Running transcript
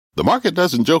The market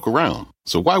doesn't joke around,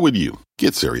 so why would you?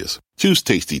 Get serious. Choose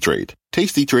Tasty Trade.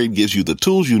 Tasty Trade gives you the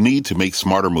tools you need to make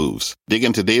smarter moves. Dig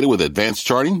into data with advanced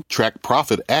charting, track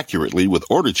profit accurately with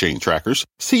order chain trackers,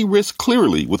 see risk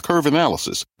clearly with curve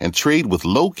analysis, and trade with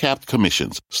low-capped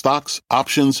commissions, stocks,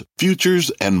 options,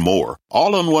 futures, and more.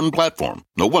 All on one platform.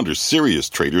 No wonder serious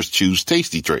traders choose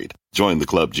Tasty Trade. Join the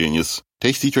club, genius.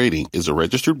 Tasty Trading is a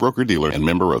registered broker-dealer and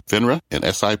member of FINRA and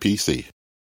SIPC.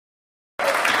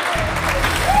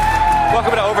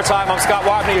 Welcome to Overtime. I'm Scott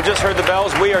Wapner. You just heard the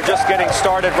bells. We are just getting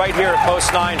started right here at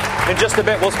Post 9. In just a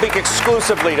bit, we'll speak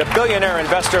exclusively to billionaire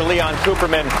investor Leon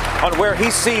Cooperman on where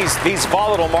he sees these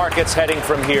volatile markets heading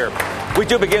from here. We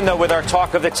do begin, though, with our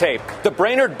talk of the tape. The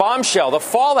Brainard bombshell, the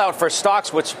fallout for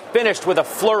stocks, which finished with a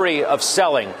flurry of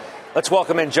selling. Let's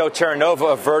welcome in Joe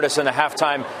Terranova of Virtus and the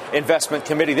Halftime Investment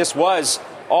Committee. This was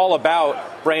all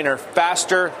about Brainard.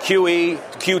 Faster, QE,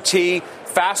 QT,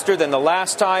 faster than the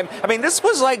last time. I mean, this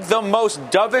was like the most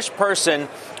dovish person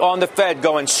on the Fed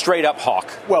going straight up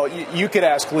hawk. Well, you could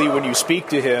ask Lee when you speak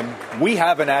to him. We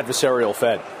have an adversarial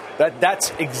Fed.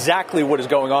 That's exactly what is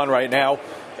going on right now.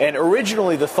 And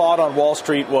originally the thought on Wall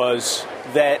Street was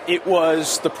that it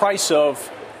was the price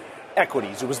of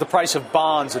equities. It was the price of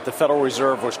bonds that the Federal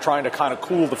Reserve was trying to kind of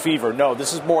cool the fever. No,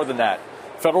 this is more than that.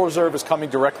 Federal Reserve is coming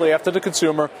directly after the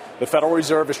consumer. The Federal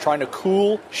Reserve is trying to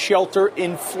cool, shelter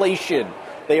inflation.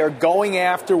 They are going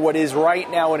after what is right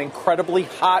now an incredibly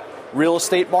hot real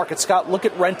estate market. Scott, look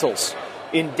at rentals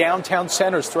in downtown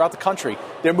centers throughout the country.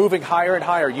 They're moving higher and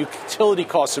higher. Utility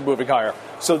costs are moving higher.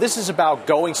 So this is about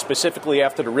going specifically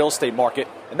after the real estate market,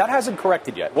 and that hasn't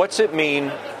corrected yet. What's it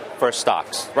mean for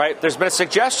stocks, right? There's been a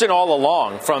suggestion all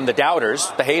along from the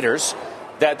doubters, the haters,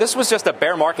 that this was just a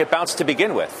bear market bounce to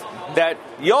begin with. That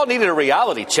you all needed a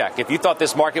reality check if you thought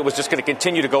this market was just going to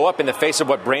continue to go up in the face of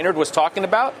what Brainard was talking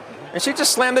about. And she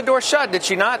just slammed the door shut, did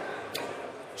she not?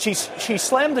 She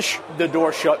slammed the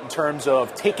door shut in terms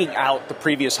of taking out the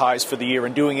previous highs for the year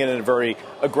and doing it in a very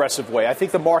aggressive way. I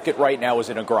think the market right now is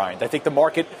in a grind. I think the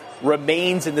market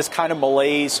remains in this kind of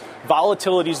malaise.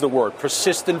 Volatility is the word,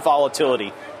 persistent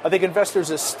volatility. I think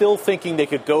investors are still thinking they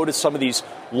could go to some of these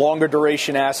longer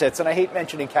duration assets. And I hate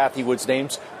mentioning Cathie Wood's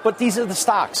names, but these are the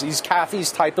stocks, these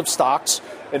Cathie's type of stocks.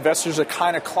 Investors are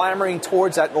kind of clamoring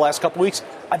towards that in the last couple of weeks.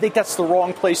 I think that's the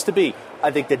wrong place to be. I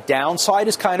think the downside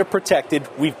is kind of protected.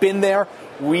 We've been there.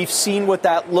 We've seen what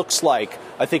that looks like.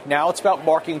 I think now it's about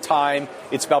marking time.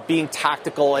 It's about being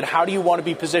tactical. And how do you want to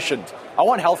be positioned? I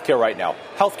want healthcare right now.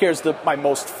 Healthcare is my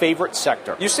most favorite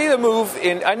sector. You see the move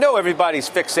in, I know everybody's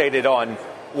fixated on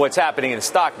what's happening in the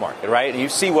stock market, right? You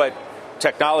see what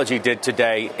technology did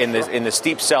today in the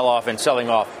steep sell-off and selling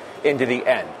off into the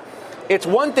end. It's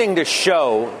one thing to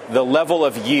show the level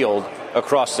of yield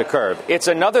across the curve. It's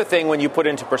another thing when you put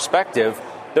into perspective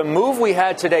the move we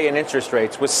had today in interest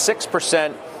rates was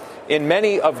 6% in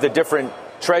many of the different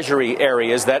treasury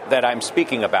areas that I'm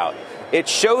speaking about. It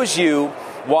shows you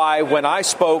why when I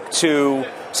spoke to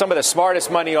some of the smartest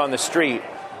money on the street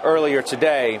earlier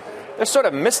today, they're sort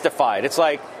of mystified. It's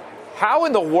like, how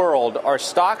in the world are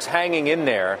stocks hanging in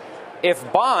there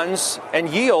if bonds and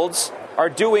yields are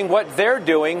doing what they're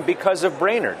doing because of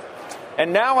Brainard?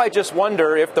 And now I just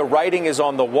wonder if the writing is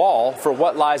on the wall for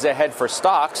what lies ahead for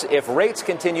stocks if rates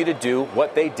continue to do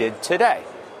what they did today.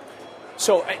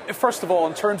 So, first of all,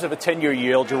 in terms of a 10-year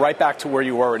yield, you're right back to where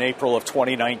you were in April of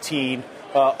 2019.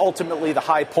 Ultimately, the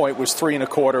high point was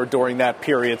 3.25 during that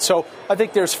period. So I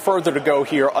think there's further to go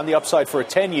here on the upside for a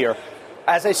 10-year.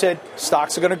 As I said,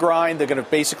 stocks are going to grind. They're going to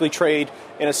basically trade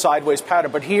in a sideways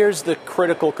pattern. But here's the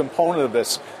critical component of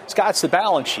this. Scott, it's the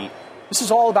balance sheet. This is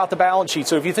all about the balance sheet.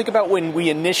 So if you think about when we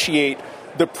initiate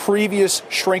the previous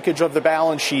shrinkage of the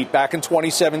balance sheet back in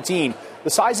 2017, the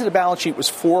size of the balance sheet was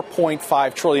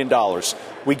 $4.5 trillion.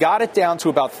 We got it down to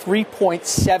about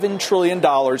 $3.7 trillion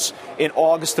in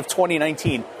August of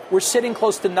 2019. We're sitting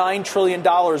close to $9 trillion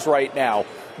right now.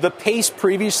 The pace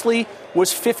previously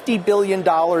was $50 billion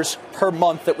per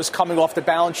month that was coming off the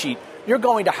balance sheet. You're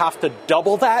going to have to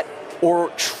double that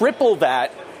or triple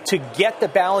that to get the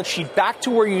balance sheet back to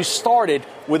where you started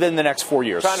within the next 4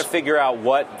 years. Trying to figure out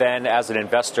what then as an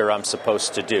investor I'm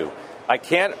supposed to do. I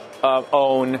can't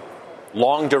own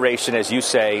long duration, as you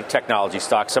say, technology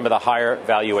stocks, some of the higher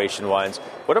valuation ones.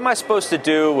 What am I supposed to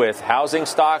do with housing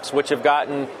stocks, which have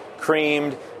gotten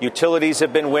creamed? Utilities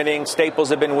have been winning. Staples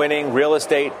have been winning. Real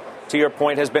estate, to your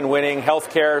point, has been winning.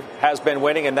 Healthcare has been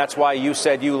winning, and that's why you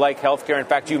said you like healthcare. In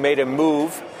fact, you made a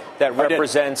move that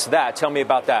represents that. Tell me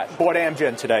about that. Bought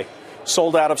Amgen today.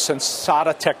 Sold out of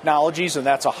Sensata Technologies, and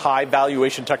that's a high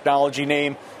valuation technology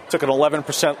name. Took an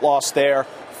 11% loss there.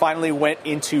 finally went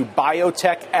into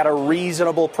biotech at a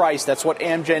reasonable price. That's what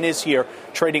Amgen is here,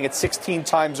 trading at 16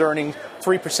 times earnings,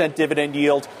 3% dividend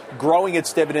yield, growing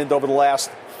its dividend over the last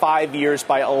 5 years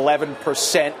by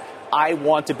 11%. I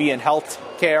want to be in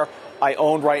healthcare. I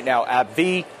own right now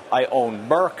AbbVie. I own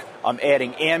Merck. I'm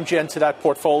adding Amgen to that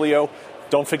portfolio.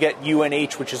 Don't forget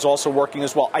UNH, which is also working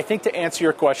as well. I think to answer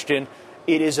your question,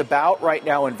 it is about right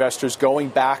now investors going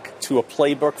back to a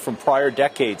playbook from prior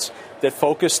decades that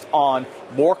focused on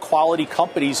more quality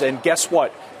companies. And guess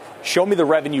what? Show me the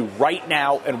revenue right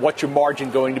now and what's your margin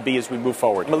going to be as we move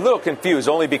forward. I'm a little confused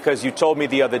only because you told me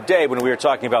the other day when we were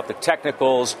talking about the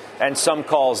technicals and some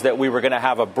calls that we were going to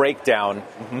have a breakdown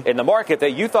in the market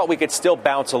that you thought we could still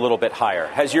bounce a little bit higher.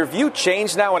 Has your view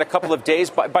changed now in a couple of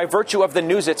days by virtue of the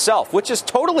news itself, which is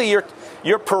totally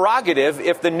your prerogative?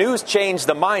 If the news changed,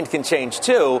 the mind can change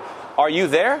too. Are you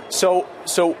there? So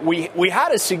we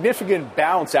had a significant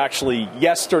bounce actually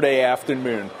yesterday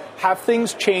afternoon. Have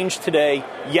things changed today?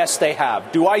 Yes, they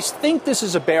have. Do I think this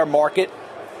is a bear market?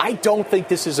 I don't think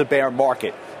this is a bear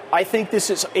market. I think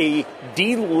this is a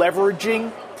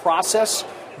deleveraging process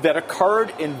that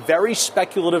occurred in very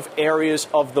speculative areas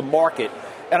of the market.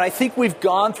 And I think we've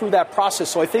gone through that process.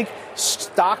 So I think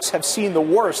stocks have seen the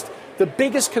worst. The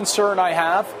biggest concern I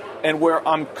have, and where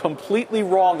I'm completely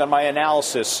wrong on my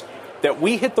analysis, that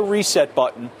we hit the reset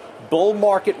button, bull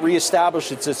market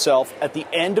reestablishes itself at the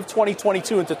end of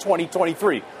 2022 into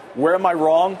 2023. Where am I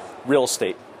wrong? Real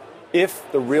estate. If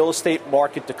the real estate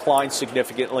market declines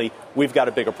significantly, we've got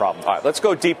a bigger problem. All right, let's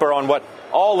go deeper on what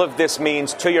all of this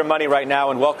means to your money right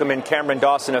now and welcome in Cameron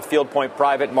Dawson of Field Point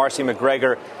Private, Marcy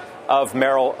McGregor of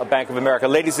Merrill Bank of America.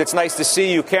 Ladies, it's nice to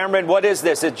see you. Cameron, what is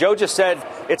this? As Joe just said,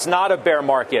 it's not a bear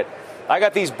market. I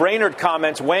got these Brainard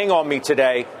comments weighing on me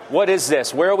today. What is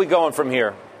this? Where are we going from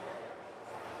here?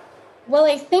 Well,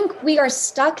 I think we are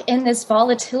stuck in this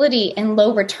volatility and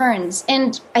low returns.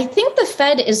 And I think the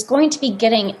Fed is going to be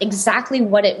getting exactly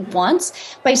what it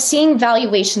wants by seeing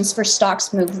valuations for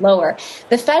stocks move lower.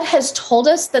 The Fed has told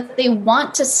us that they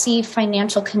want to see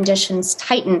financial conditions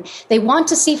tighten. They want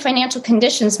to see financial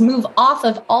conditions move off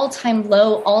of all-time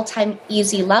low, all-time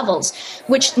easy levels,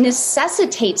 which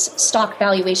necessitates stock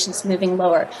valuations moving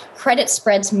lower, credit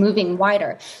spreads moving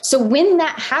wider. So when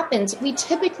that happens, we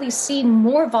typically see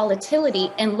more volatility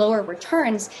and lower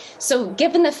returns. So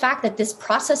given the fact that this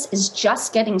process is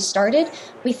just getting started,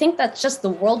 we think that's just the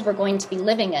world we're going to be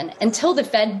living in until the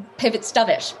Fed pivots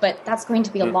dovish. But that's going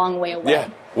to be a long way away. Yeah.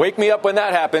 Wake me up when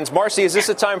that happens. Marcy, is this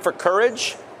a time for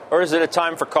courage or is it a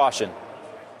time for caution?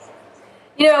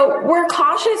 You know, we're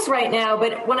cautious right now,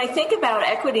 but when I think about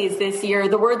equities this year,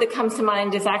 the word that comes to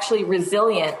mind is actually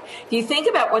resilient. If you think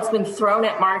about what's been thrown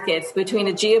at markets between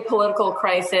a geopolitical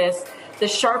crisis, the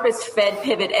sharpest Fed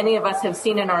pivot any of us have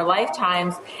seen in our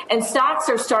lifetimes, and stocks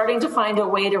are starting to find a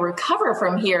way to recover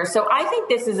from here. So I think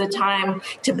this is a time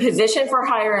to position for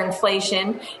higher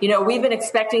inflation. You know, we've been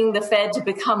expecting the Fed to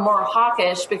become more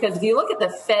hawkish because if you look at the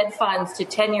Fed funds to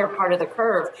 10-year part of the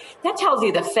curve, that tells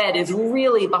you the Fed is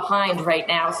really behind right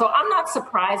now. So I'm not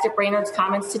surprised at Brainard's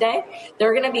comments today.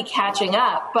 They're going to be catching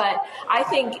up, but I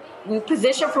think we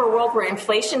position for a world where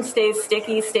inflation stays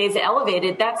sticky, stays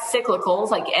elevated. That's cyclicals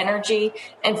like energy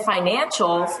and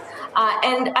financials.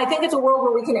 And I think it's a world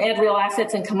where we can add real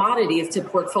assets and commodities to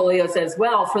portfolios as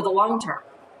well for the long term.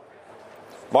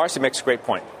 Marcy makes a great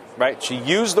point, right? She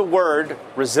used the word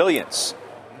resilience,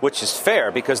 which is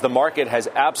fair because the market has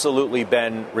absolutely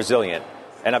been resilient.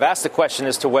 And I've asked the question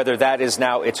as to whether that is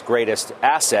now its greatest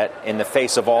asset in the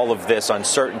face of all of this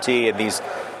uncertainty and these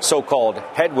so-called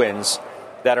headwinds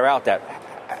that are out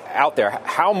there.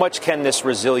 How much can this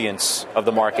resilience of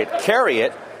the market carry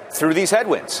it through these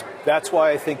headwinds? That's why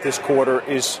I think this quarter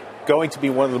is going to be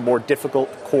one of the more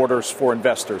difficult quarters for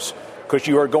investors, because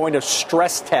you are going to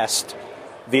stress test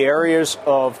the areas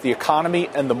of the economy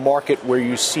and the market where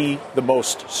you see the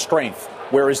most strength.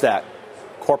 Where is that?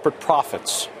 Corporate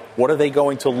profits. What are they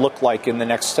going to look like in the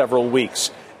next several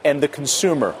weeks? And the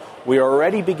consumer. We are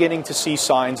already beginning to see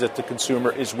signs that the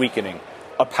consumer is weakening.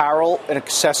 Apparel and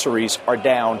accessories are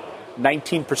down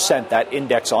 19%, that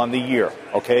index on the year,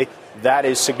 okay? That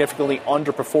is significantly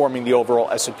underperforming the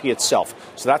overall S&P itself.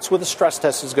 So that's where the stress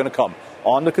test is going to come,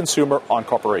 on the consumer, on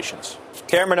corporations.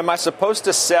 Cameron, am I supposed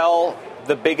to sell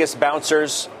the biggest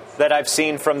bouncers that I've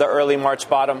seen from the early March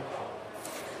bottom?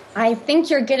 I think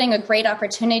you're getting a great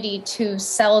opportunity to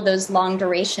sell those long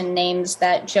duration names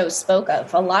that Joe spoke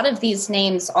of. A lot of these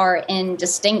names are in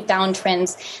distinct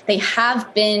downtrends. They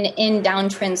have been in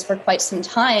downtrends for quite some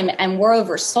time and were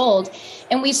oversold.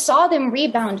 And we saw them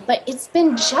rebound, but it's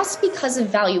been just because of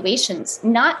valuations,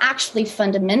 not actually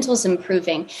fundamentals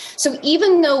improving. So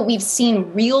even though we've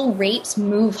seen real rates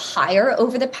move higher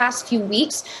over the past few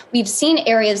weeks, we've seen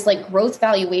areas like growth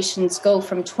valuations go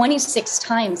from 26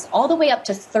 times all the way up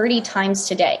to 30 times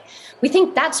today. We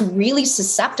think that's really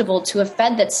susceptible to a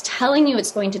Fed that's telling you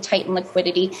it's going to tighten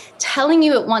liquidity, telling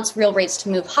you it wants real rates to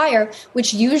move higher,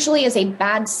 which usually is a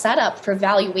bad setup for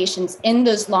valuations in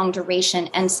those long duration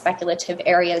and speculative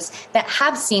areas that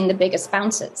have seen the biggest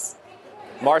bounces.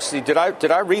 Marcy, did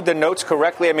I read the notes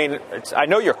correctly? I mean, I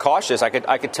know you're cautious. I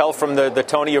could tell from the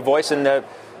tone of your voice and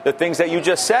the things that you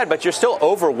just said, but you're still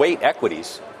overweight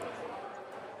equities.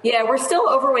 Yeah, we're still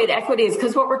overweight equities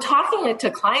because what we're talking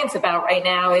to clients about right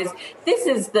now is this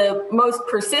is the most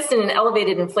persistent and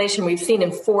elevated inflation we've seen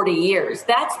in 40 years.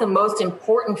 That's the most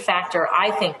important factor,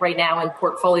 I think, right now in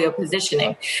portfolio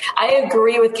positioning. I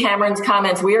agree with Cameron's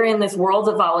comments. We are in this world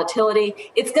of volatility.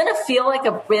 It's going to feel like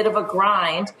a bit of a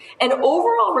grind, and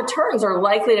overall returns are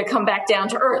likely to come back down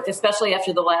to earth, especially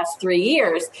after the last 3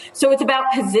 years. So it's about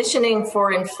positioning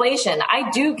for inflation.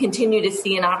 I do continue to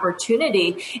see an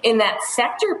opportunity in that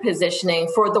sector positioning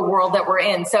for the world that we're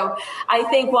in. So I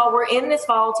think while we're in this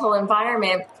volatile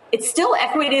environment, it's still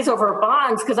equities over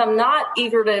bonds because I'm not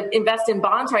eager to invest in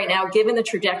bonds right now, given the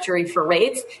trajectory for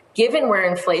rates, given where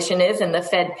inflation is and the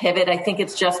Fed pivot. I think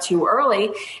it's just too early.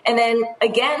 And then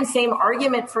again, same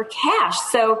argument for cash.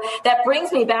 So that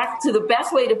brings me back to the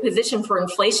best way to position for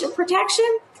inflation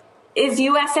protection is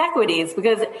U.S. equities,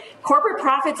 because corporate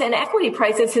profits and equity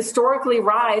prices historically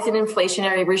rise in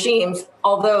inflationary regimes,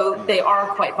 although they are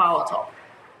quite volatile.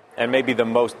 And maybe the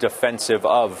most defensive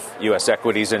of U.S.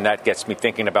 equities, and that gets me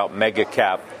thinking about mega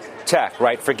cap tech,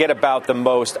 right? Forget about the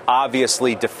most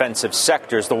obviously defensive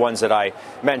sectors, the ones that I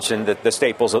mentioned, the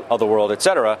staples of the world, et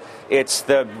cetera. It's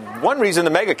the one reason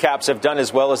the mega caps have done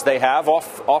as well as they have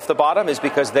off the bottom is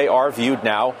because they are viewed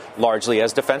now largely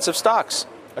as defensive stocks.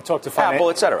 I talk to Apple,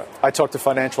 et cetera. I talk to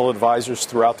financial advisors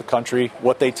throughout the country.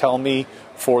 What they tell me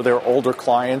for their older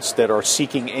clients that are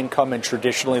seeking income and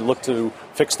traditionally look to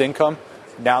fixed income,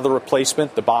 now the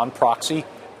replacement, the bond proxy,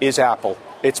 is Apple.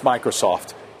 It's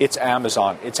Microsoft. It's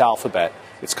Amazon. It's Alphabet.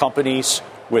 It's companies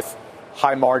with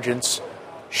high margins,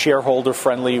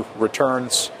 shareholder-friendly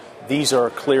returns. These are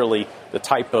clearly the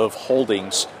type of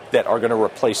holdings that are going to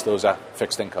replace those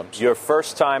fixed incomes. Your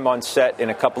first time on set in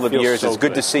a couple of years. It's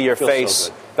good to see your face.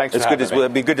 So Thanks for having me. It'll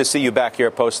be good to see you back here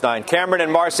at Post 9. Cameron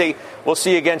and Marcy, we'll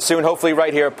see you again soon, hopefully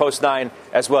right here at Post 9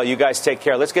 as well. You guys take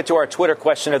care. Let's get to our Twitter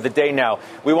question of the day now.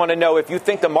 We want to know if you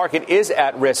think the market is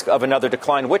at risk of another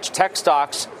decline. Which tech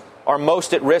stocks are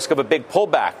most at risk of a big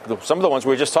pullback? Some of the ones we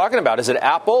were just talking about. Is it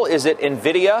Apple? Is it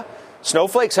NVIDIA?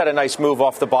 Snowflake's had a nice move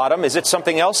off the bottom. Is it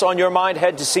something else on your mind?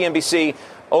 Head to CNBC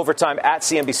Overtime at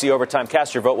CNBC Overtime.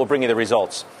 Cast your vote. We'll bring you the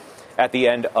results at the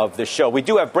end of the show. We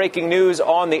do have breaking news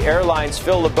on the airlines.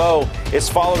 Phil LeBeau is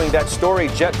following that story.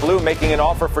 JetBlue making an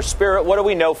offer for Spirit. What do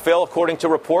we know, Phil, according to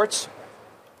reports?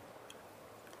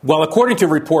 Well, according to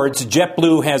reports,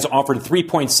 JetBlue has offered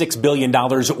 $3.6 billion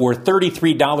or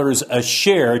 $33 a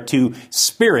share to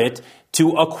Spirit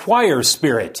to acquire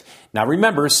Spirit. Now,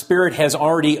 remember, Spirit has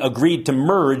already agreed to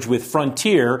merge with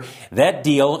Frontier. That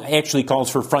deal actually calls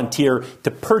for Frontier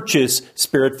to purchase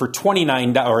Spirit for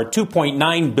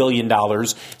 $2.9 billion.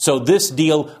 So this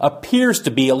deal appears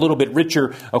to be a little bit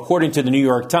richer, according to the New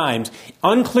York Times.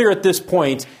 Unclear at this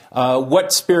point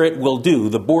what Spirit will do.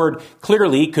 The board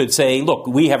clearly could say, look,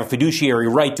 we have a fiduciary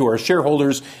right to our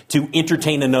shareholders to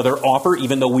entertain another offer,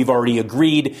 even though we've already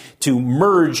agreed to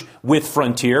merge with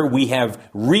Frontier. We have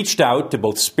reached out to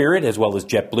both Spirit as well as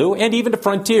JetBlue and even to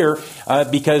Frontier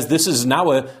because this is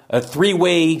now a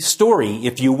three-way story,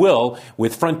 if you will,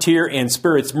 with Frontier and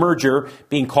Spirit's merger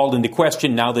being called into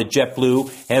question now that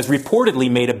JetBlue has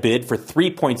reportedly made a bid for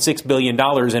 $3.6 billion.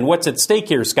 And what's at stake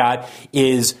here, Scott,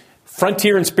 is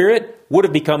Frontier and Spirit would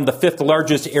have become the fifth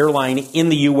largest airline in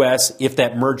the U.S. if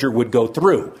that merger would go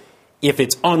through. If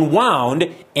it's unwound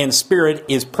and Spirit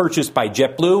is purchased by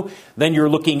JetBlue, then you're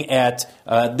looking at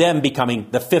them becoming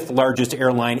the fifth largest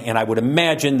airline. And I would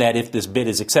imagine that if this bid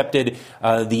is accepted,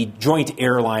 the joint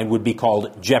airline would be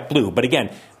called JetBlue. But again,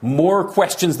 more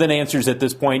questions than answers at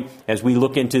this point as we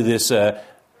look into this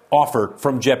offer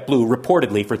from JetBlue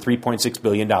reportedly for $3.6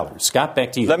 billion. Scott,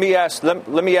 back to you. Let me ask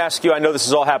you, I know this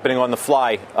is all happening on the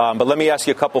fly, but let me ask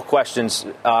you a couple questions.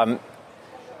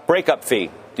 Breakup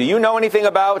fee. Do you know anything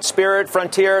about Spirit,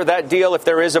 Frontier, that deal, if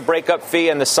there is a breakup fee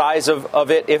and the size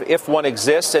of it, if one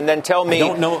exists? And then tell me. I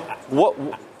don't know. What?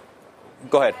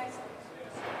 Go ahead.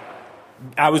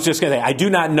 I was just going to say, I do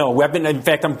not know. In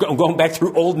fact, I'm going back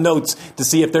through old notes to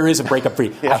see if there is a breakup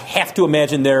fee. Yeah. I have to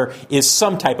imagine there is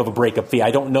some type of a breakup fee.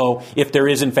 I don't know if there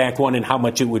is, in fact, one and how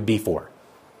much it would be for.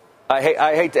 I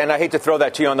hate to throw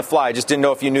that to you on the fly. I just didn't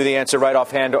know if you knew the answer right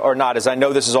offhand or not, as I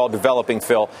know this is all developing,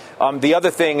 Phil. The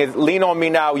other thing is, lean on me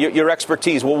now, your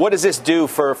expertise. Well, what does this do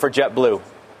for JetBlue?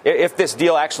 If this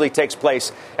deal actually takes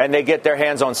place and they get their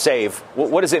hands on SAVE,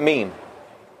 what does it mean?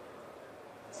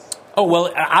 Oh,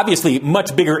 well, obviously,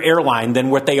 much bigger airline than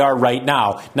what they are right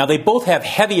now. Now, they both have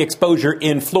heavy exposure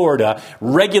in Florida.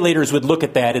 Regulators would look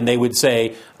at that and they would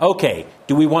say, okay,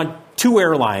 do we want two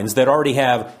airlines that already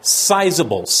have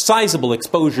sizable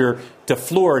exposure to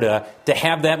Florida to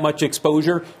have that much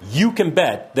exposure? You can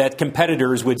bet that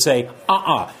competitors would say,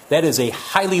 that is a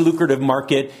highly lucrative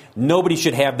market. Nobody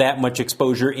should have that much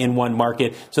exposure in one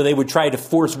market. So they would try to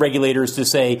force regulators to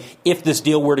say, if this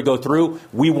deal were to go through,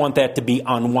 we want that to be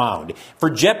unwound.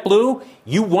 For JetBlue,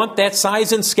 you want that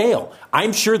size and scale.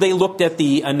 I'm sure they looked at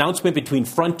the announcement between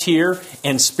Frontier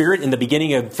and Spirit in the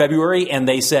beginning of February, and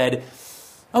they said,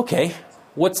 okay,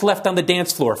 what's left on the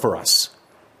dance floor for us?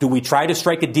 Do we try to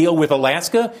strike a deal with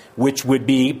Alaska, which would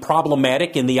be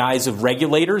problematic in the eyes of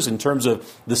regulators in terms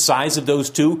of the size of those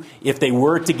two if they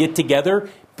were to get together,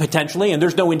 potentially? And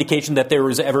there's no indication that there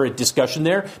was ever a discussion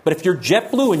there. But if you're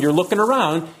JetBlue and you're looking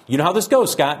around, you know how this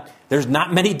goes, Scott. There's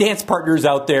not many dance partners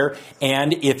out there.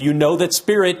 And if you know that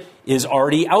Spirit is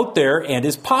already out there and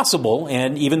is possible,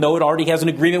 and even though it already has an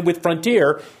agreement with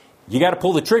Frontier, you got to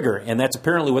pull the trigger. And that's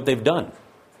apparently what they've done.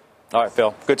 All right,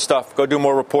 Phil. Good stuff. Go do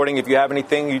more reporting. If you have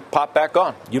anything, you pop back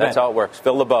on. That's how it works.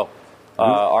 Phil LeBeau,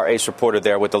 our ace reporter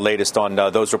there with the latest on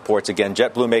those reports. Again,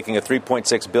 JetBlue making a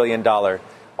 $3.6 billion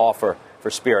offer for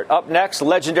Spirit. Up next,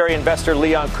 legendary investor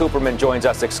Leon Cooperman joins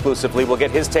us exclusively. We'll get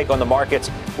his take on the markets,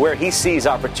 where he sees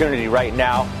opportunity right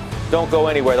now. Don't go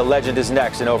anywhere. The legend is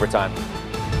next in Overtime.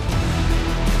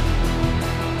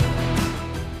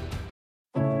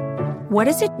 What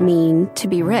does it mean to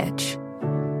be rich?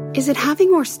 Is it having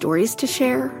more stories to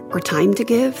share or time to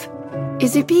give?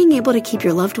 Is it being able to keep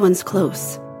your loved ones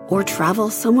close or travel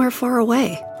somewhere far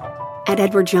away? At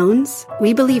Edward Jones,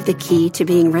 we believe the key to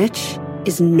being rich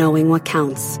is knowing what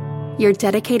counts. Your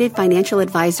dedicated financial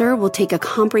advisor will take a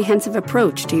comprehensive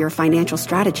approach to your financial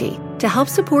strategy to help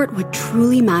support what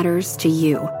truly matters to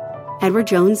you.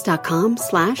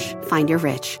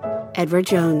 EdwardJones.com/findyourrich. Edward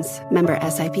Jones, member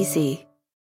SIPC.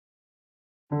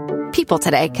 People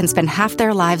today can spend half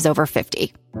their lives over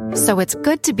 50. So it's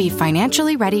good to be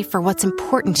financially ready for what's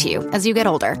important to you as you get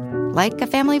older, like a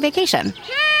family vacation.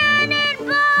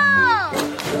 Cannonball!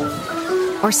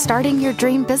 Or starting your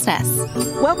dream business.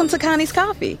 Welcome to Connie's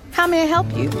Coffee. How may I help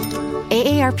you?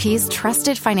 AARP's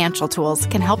trusted financial tools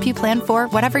can help you plan for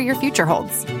whatever your future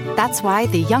holds. That's why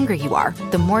the younger you are,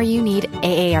 the more you need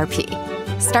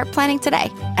AARP. Start planning today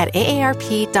at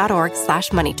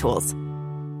aarp.org/moneytools.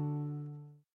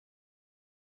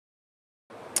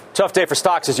 Tough day for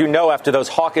stocks, as you know, after those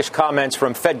hawkish comments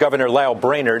from Fed Governor Lael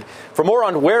Brainard. For more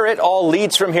on where it all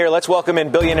leads from here, let's welcome in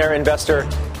billionaire investor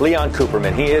Leon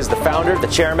Cooperman. He is the founder, the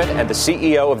chairman, and the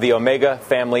CEO of the Omega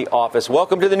Family Office.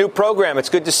 Welcome to the new program. It's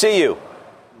good to see you.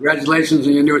 Congratulations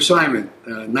on your new assignment.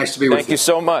 Nice to be with you. Thank you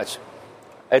so much.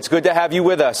 It's good to have you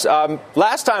with us.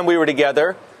 Last time we were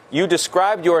together, you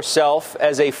described yourself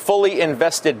as a fully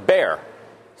invested bear.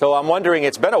 So I'm wondering,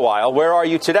 it's been a while. Where are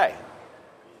you today?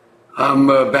 I'm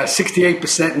about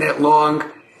 68% net long,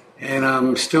 and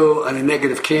I'm still on a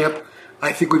negative camp.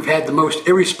 I think we've had the most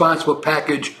irresponsible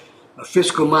package of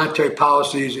fiscal monetary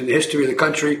policies in the history of the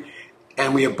country,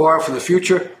 and we have borrowed for the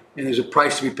future, and there's a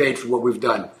price to be paid for what we've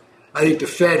done. I think the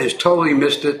Fed has totally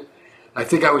missed it. I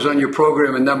think I was on your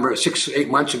program 6-8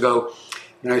 months ago,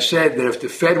 and I said that if the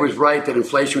Fed was right that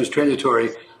inflation was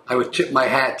transitory, I would tip my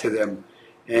hat to them.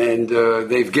 And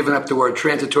they've given up the word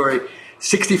transitory.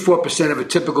 64% of a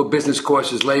typical business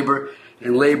cost is labor,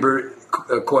 and labor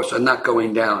costs are not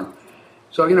going down.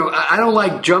 So, I don't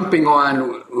like jumping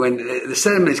on when the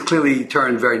sentiment is clearly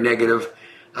turned very negative.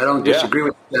 I don't disagree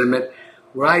with the sentiment.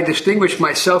 Where I distinguish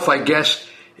myself, I guess,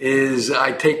 is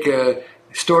I take a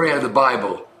story out of the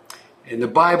Bible. In the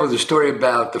Bible, there's a story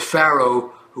about the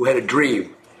Pharaoh who had a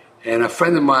dream. And a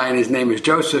friend of mine, his name is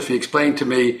Joseph, he explained to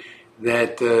me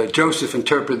that Joseph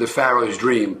interpreted the Pharaoh's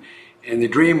dream. And the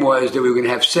dream was that we were going to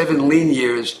have 7 lean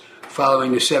years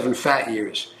following the 7 fat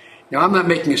years. Now, I'm not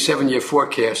making a 7-year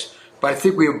forecast, but I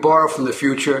think we have borrowed from the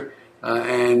future.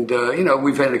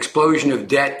 We've had an explosion of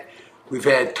debt. We've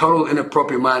had total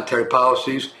inappropriate monetary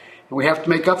policies. and we have to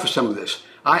make up for some of this.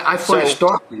 I find it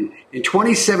startling. In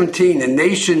 2017, the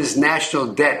nation's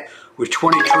national debt was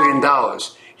 $20 trillion.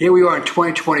 Here we are in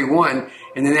 2021,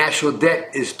 and the national debt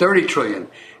is $30 trillion.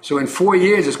 So in 4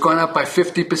 years, it's gone up by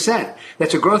 50%.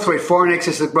 That's a growth rate far in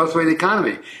excess of the growth rate of the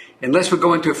economy. Unless we're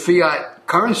going to a fiat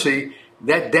currency,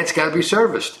 that debt's got to be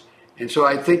serviced. And so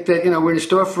I think that, we're in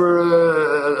store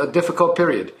for a difficult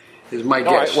period, is my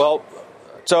guess. All right, well,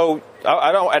 so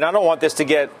I don't want this to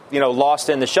get, lost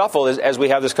in the shuffle as we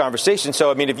have this conversation. So,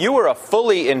 if you were a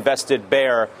fully invested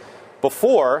bear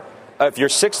before, if you're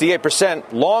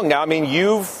 68% long now,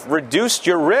 you've reduced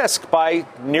your risk by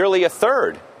nearly a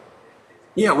third.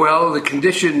 Yeah, well, the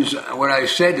conditions, when I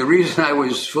said the reason I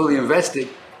was fully invested,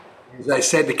 is I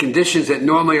said the conditions that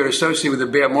normally are associated with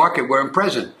a bear market weren't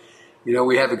present.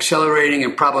 We have accelerating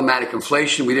and problematic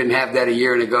inflation. We didn't have that a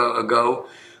year ago.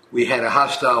 We had a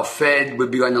hostile Fed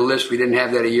would be on the list. We didn't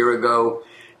have that a year ago.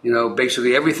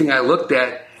 Basically everything I looked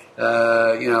at,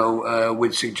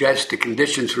 would suggest the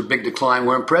conditions for big decline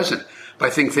weren't present. But I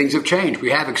think things have changed.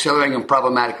 We have accelerating and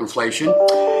problematic inflation.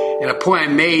 And a point I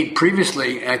made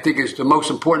previously, and I think is the most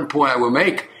important point I will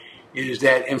make, is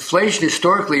that inflation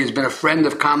historically has been a friend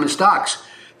of common stocks.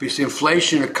 Because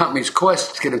inflation of companies'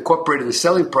 costs get incorporated in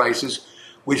selling prices,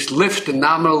 which lifts the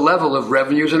nominal level of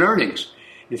revenues and earnings.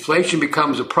 Inflation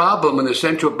becomes a problem when the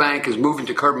central bank is moving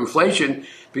to curb inflation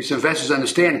because investors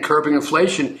understand curbing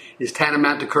inflation is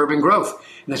tantamount to curbing growth.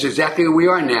 And that's exactly where we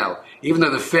are now. Even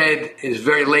though the Fed is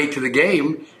very late to the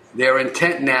game, they're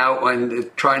intent now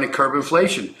on trying to curb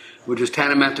inflation, which is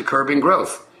tantamount to curbing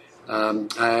growth.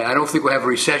 I don't think we'll have a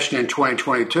recession in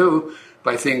 2022,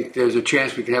 but I think there's a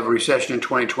chance we can have a recession in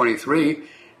 2023.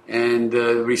 And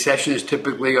recessions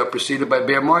typically are preceded by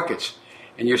bear markets.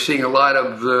 And you're seeing a lot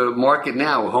of the market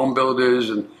now, home builders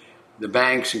and the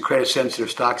banks and credit-sensitive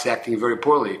stocks acting very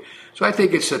poorly. So I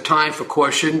think it's a time for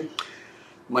caution.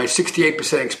 My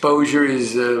 68% exposure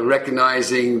is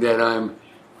recognizing that I'm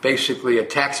basically a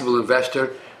taxable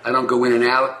investor. I don't go in and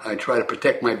out. I try to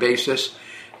protect my basis.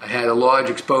 I had a large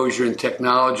exposure in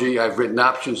technology. I've written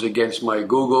options against my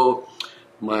Google,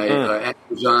 my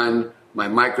Amazon, my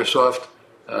Microsoft.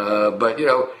 But,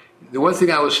 the one thing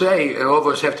I will say, and all of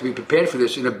us have to be prepared for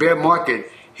this, in a bear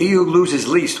market, he who loses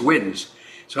least wins.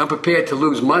 So I'm prepared to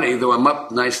lose money, though I'm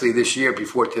up nicely this year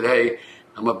before today.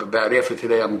 I'm up after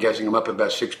today, I'm guessing I'm up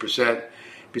about 6%,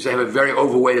 because I have a very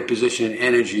overweighted position in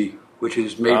energy, which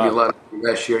has made me a lot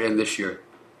last year and this year.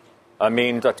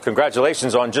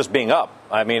 Congratulations on just being up.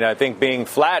 I think being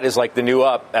flat is like the new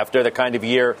up after the kind of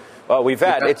year we've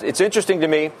had. Yeah. It's interesting to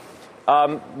me.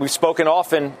 We've spoken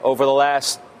often over the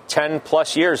last 10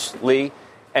 plus years, Lee,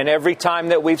 and every time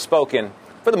that we've spoken,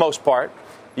 for the most part,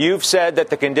 you've said that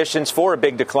the conditions for a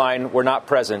big decline were not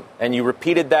present. And you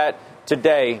repeated that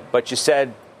today, but you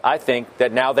said, I think,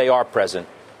 that now they are present.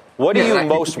 What are you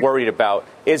most worried about?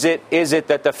 Is it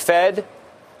that the Fed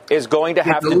is going to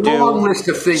have to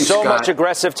do so much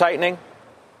aggressive tightening?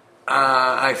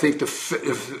 I think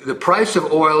the price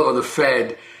of oil or the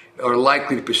Fed are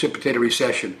likely to precipitate a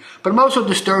recession. But I'm also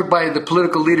disturbed by the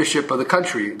political leadership of the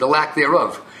country, the lack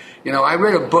thereof. I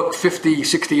read a book 50,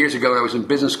 60 years ago when I was in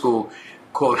business school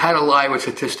called How to Lie with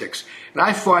Statistics. And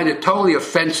I find it totally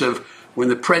offensive when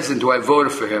the president, who I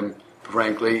voted for him,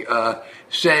 frankly,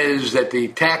 says that the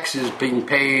taxes being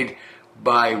paid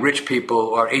by rich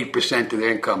people are 8% of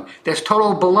their income. That's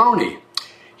total baloney.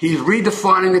 He's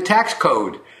redefining the tax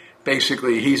code.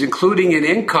 Basically, he's including in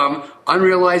income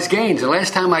unrealized gains. And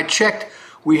last time I checked,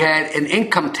 we had an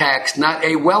income tax, not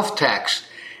a wealth tax.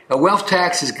 A wealth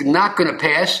tax is not going to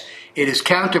pass. It is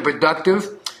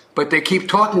counterproductive, but they keep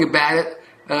talking about it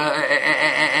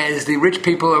as the rich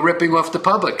people are ripping off the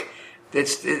public.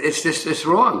 It's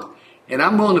wrong. And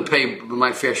I'm willing to pay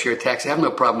my fair share of tax. I have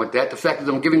no problem with that. The fact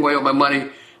that I'm giving away all my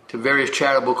money to various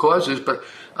charitable causes, but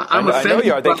I'm offended. I know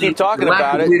you are. They keep talking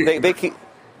about it.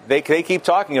 They keep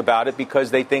talking about it because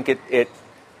they think it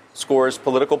scores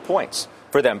political points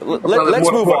for them. But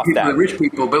let's move off that. Rich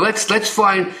people, but let's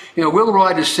find. Will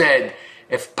Rogers said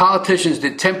if politicians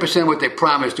did 10% of what they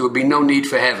promised, there would be no need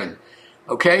for heaven.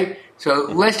 Okay, so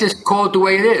let's just call it the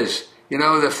way it is.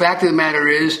 The fact of the matter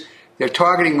is they're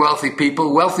targeting wealthy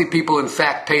people. Wealthy people, in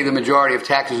fact, pay the majority of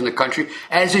taxes in the country,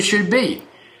 as it should be,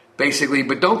 basically.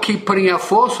 But don't keep putting out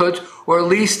falsehoods, or at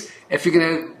least if you're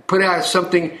going to put out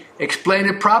something, explain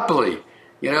it properly.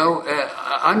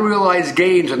 Unrealized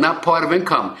gains are not part of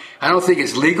income. I don't think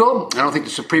it's legal. I don't think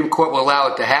the Supreme Court will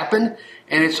allow it to happen.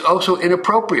 And it's also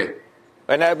inappropriate.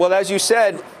 And as you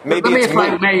said, maybe it's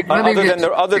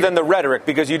other than the rhetoric,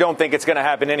 because you don't think it's going to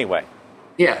happen anyway.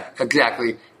 Yeah,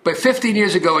 exactly. But 15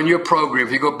 years ago in your program,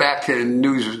 if you go back to the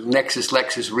News Nexus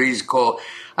Lexus Rees call,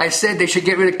 I said they should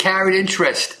get rid of carried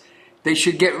interest. They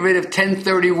should get rid of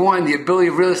 1031, the ability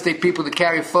of real estate people to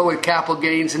carry forward capital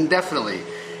gains indefinitely.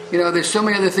 You know, there's so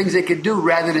many other things they could do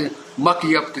rather than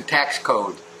mucking up the tax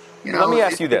code. You know, Let me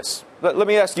ask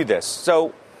you this.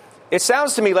 So it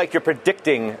sounds to me like you're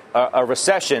predicting a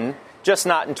recession, just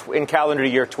not in calendar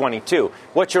year 22.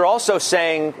 What you're also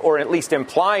saying, or at least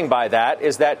implying by that,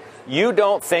 is that you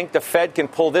don't think the Fed can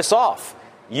pull this off.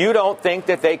 You don't think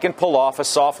that they can pull off a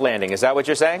soft landing. Is that what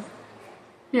you're saying?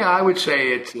 Yeah, I would say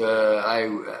it's.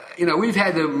 We've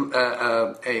had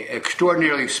a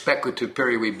extraordinarily speculative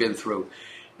period we've been through,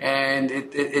 and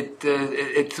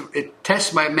it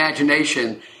tests my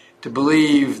imagination to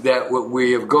believe that what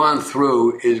we have gone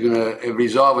through is going to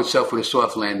resolve itself with a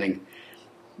soft landing.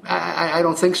 I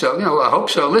don't think so. I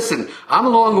hope so. Listen, I'm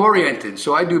long-oriented,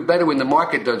 so I do better when the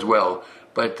market does well.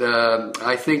 But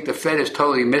I think the Fed has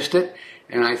totally missed it,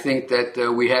 and I think that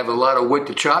we have a lot of wood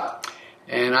to chop.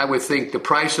 And I would think the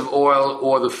price of oil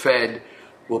or the Fed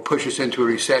will push us into a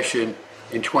recession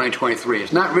in 2023.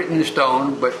 It's not written in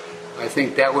stone, but I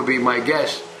think that would be my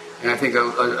guess. And I think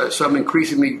some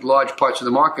increasingly large parts of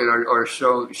the market are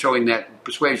showing that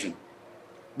persuasion.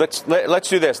 Let's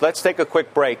do this. Let's take a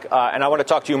quick break, and I want to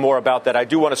talk to you more about that. I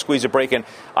do want to squeeze a break in.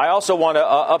 I also want to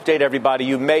update everybody.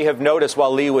 You may have noticed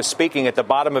while Lee was speaking at the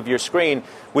bottom of your screen,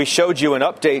 we showed you an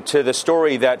update to the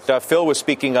story that Phil was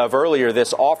speaking of earlier,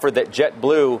 this offer that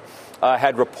JetBlue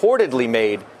had reportedly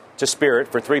made to Spirit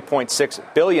for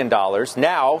 $3.6 billion.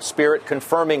 Now, Spirit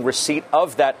confirming receipt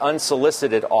of that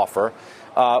unsolicited offer,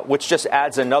 which just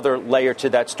adds another layer to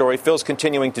that story. Phil's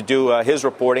continuing to do his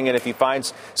reporting, and if he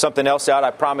finds something else out,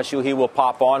 I promise you he will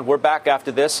pop on. We're back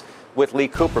after this with Lee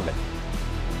Cooperman.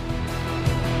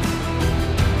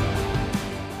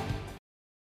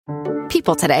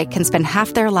 People today can spend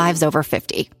half their lives over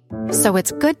 50. So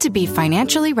it's good to be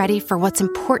financially ready for what's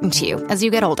important to you as you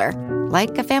get older,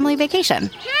 like a family vacation.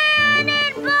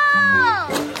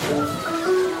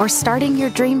 Or starting your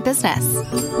dream business.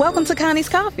 Welcome to Connie's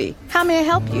Coffee. How may I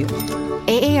help you?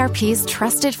 AARP's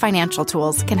trusted financial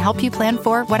tools can help you plan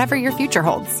for whatever your future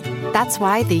holds. That's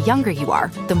why the younger you are,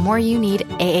 the more you need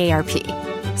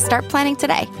AARP. Start planning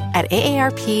today at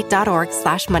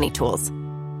aarp.org/moneytools.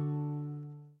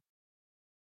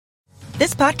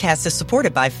 This podcast is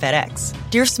supported by FedEx.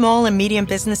 Dear small and medium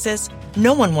businesses,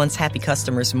 no one wants happy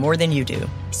customers more than you do.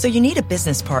 So you need a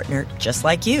business partner just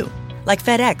like you. Like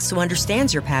FedEx, who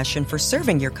understands your passion for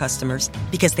serving your customers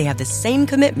because they have the same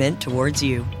commitment towards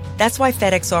you. That's why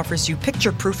FedEx offers you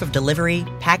picture proof of delivery,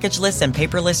 packageless and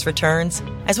paperless returns,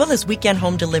 as well as weekend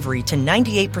home delivery to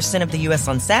 98% of the U.S.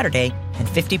 on Saturday and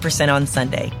 50% on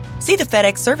Sunday. See the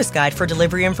FedEx service guide for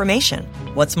delivery information.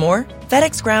 What's more,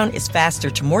 FedEx Ground is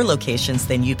faster to more locations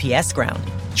than UPS Ground.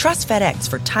 Trust FedEx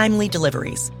for timely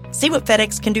deliveries. See what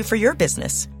FedEx can do for your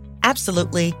business.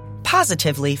 Absolutely,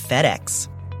 positively FedEx.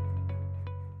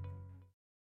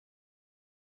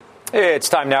 It's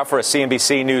time now for a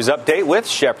CNBC News update with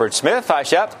Shepard Smith. Hi,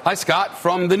 Shep. Hi, Scott.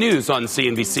 From the news on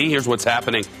CNBC, here's what's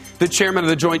happening. The chairman of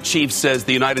the Joint Chiefs says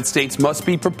the United States must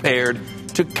be prepared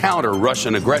to counter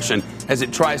Russian aggression as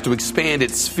it tries to expand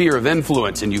its sphere of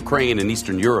influence in Ukraine and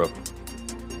Eastern Europe.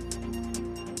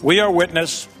 We are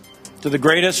witness to the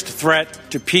greatest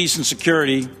threat to peace and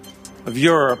security of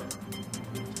Europe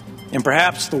and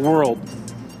perhaps the world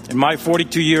in my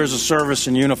 42 years of service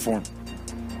in uniform.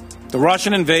 The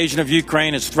Russian invasion of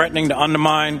Ukraine is threatening to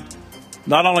undermine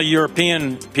not only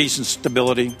European peace and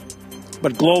stability,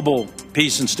 but global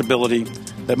peace and stability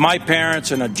that my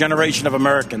parents and a generation of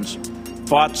Americans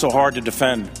fought so hard to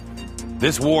defend.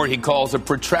 This war he calls a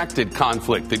protracted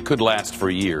conflict that could last for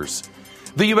years.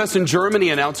 The U.S. and Germany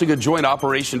announcing a joint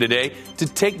operation today to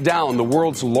take down the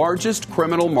world's largest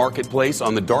criminal marketplace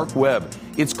on the dark web.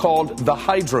 It's called the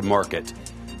Hydra Market.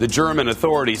 The German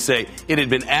authorities say it had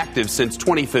been active since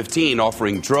 2015,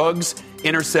 offering drugs,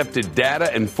 intercepted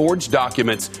data, and forged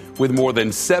documents with more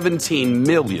than 17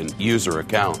 million user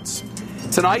accounts.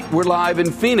 Tonight, we're live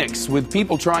in Phoenix with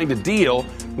people trying to deal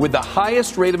with the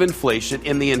highest rate of inflation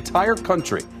in the entire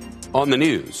country. On the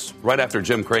news, right after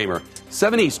Jim Cramer,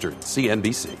 7 Eastern,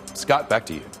 CNBC. Scott, back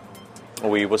to you.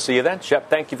 We will see you then. Shep,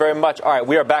 thank you very much. All right,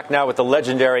 we are back now with the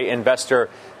legendary investor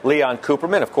Leon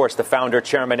Cooperman, of course, the founder,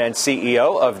 chairman, and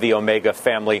CEO of the Omega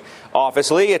Family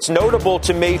Office. Lee, it's notable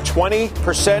to me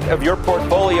 20% of your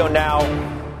portfolio now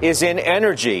is in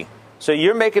energy. So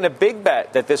you're making a big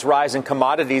bet that this rise in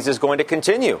commodities is going to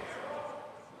continue.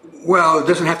 Well, it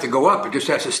doesn't have to go up. It just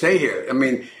has to stay here. I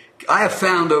mean, I have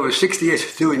found over 60 years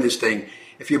of doing this thing,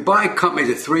 if you buy companies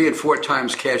at 3 and 4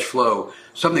 times cash flow,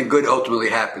 something good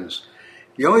ultimately happens.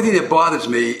 The only thing that bothers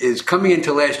me is coming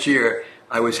into last year,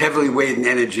 I was heavily weighted in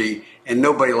energy, and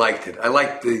nobody liked it. I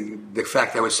liked the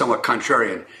fact that I was somewhat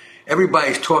contrarian.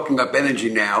 Everybody's talking up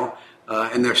energy now,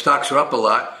 and their stocks are up a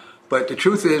lot. But the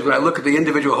truth is, when I look at the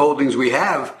individual holdings we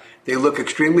have, they look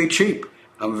extremely cheap.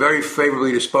 I'm very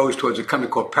favorably disposed towards a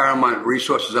company called Paramount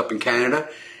Resources up in Canada.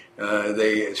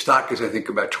 The stock is, I think,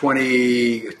 about call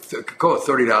it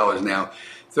 $30 now.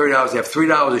 $30. They have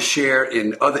 $3 a share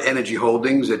in other energy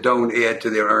holdings that don't add to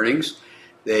their earnings.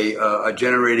 They are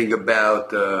generating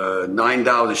about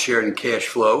 $9 a share in cash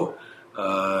flow.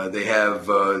 They have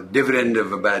a dividend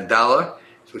of about $1,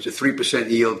 so it's a 3%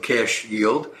 yield, cash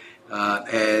yield.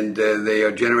 And they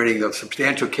are generating a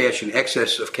substantial cash in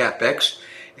excess of CapEx,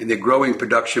 and they're growing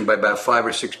production by about 5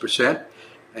 or 6%.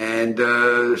 And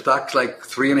the stock's like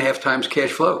 3.5 times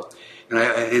cash flow.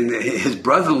 And his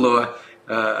brother-in-law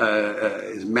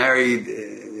is married.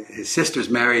 His sister's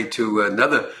married to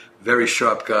another very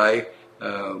sharp guy,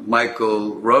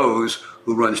 Michael Rose,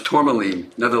 who runs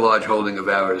Tourmaline, another large holding of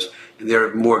ours. And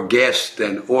they're more gas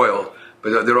than oil,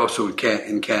 but they're also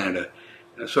in Canada.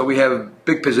 So we have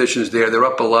big positions there. They're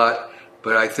up a lot,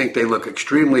 but I think they look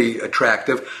extremely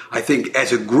attractive. I think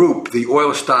as a group, the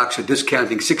oil stocks are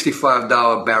discounting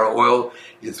 $65 barrel oil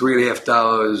and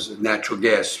 $3.50 natural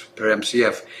gas per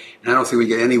MCF. And I don't think we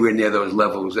get anywhere near those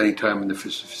levels anytime in the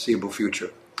foreseeable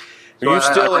future. Are you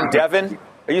still in Devon?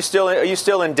 Are you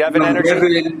still in Devon Energy?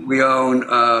 Devon, we own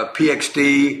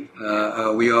PXD.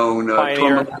 We own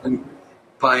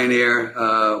Pioneer.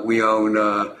 We own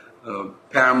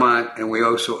Paramount, and we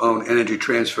also own Energy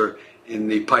Transfer in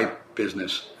the pipe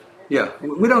business. Yeah,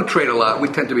 we don't trade a lot. We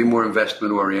tend to be more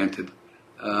investment oriented.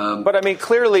 But I mean,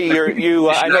 clearly,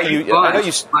 I know you.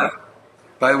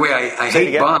 By the way, I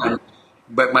hate bonds,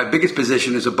 but my biggest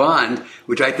position is a bond,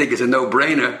 which I think is a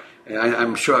no-brainer.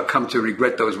 I'm sure I'll come to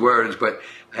regret those words, but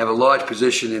I have a large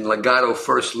position in Legato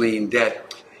first lien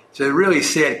debt. It's a really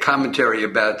sad commentary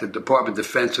about the Department of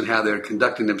Defense and how they're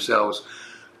conducting themselves.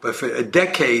 But for a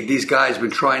decade, these guys have been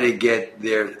trying to get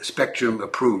their spectrum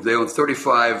approved. They own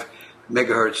 35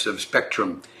 megahertz of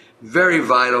spectrum. Very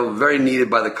vital, very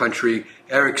needed by the country.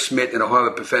 Eric Schmidt, a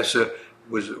Harvard professor,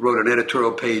 wrote an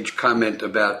editorial page comment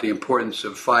about the importance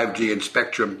of 5G and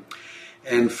spectrum.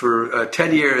 And for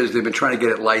 10 years, they've been trying to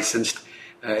get it licensed.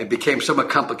 It became somewhat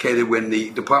complicated when the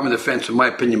Department of Defense, in my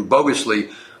opinion,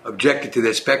 bogusly objected to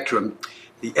their spectrum.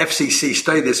 The FCC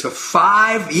studied this for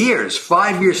 5 years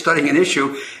studying an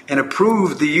issue, and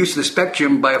approved the use of the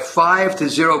spectrum by a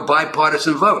 5-0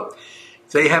 bipartisan vote.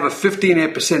 They have a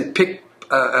 15%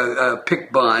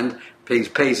 PIK bond,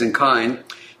 pays in kind.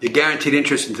 You're guaranteed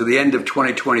interest until the end of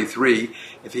 2023.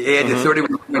 If you add the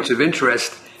 31 points of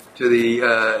interest to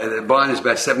the bond is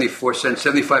about 75 cents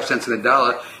on the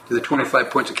dollar to the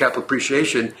 25 points of capital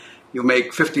appreciation, you'll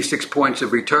make 56 points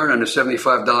of return on a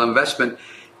 $75 investment.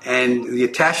 And the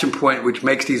attachment point, which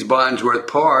makes these bonds worth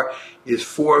par, is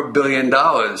 $4 billion.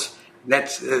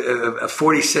 That's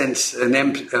 40 cents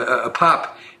a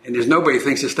pop. And there's nobody who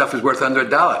thinks this stuff is worth under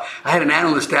 $1. I had an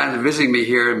analyst down visiting me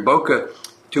here in Boca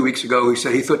 2 weeks ago who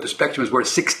said he thought the spectrum was worth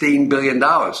 $16 billion.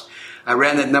 I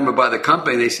ran that number by the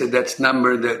company, and they said that's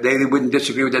number that they wouldn't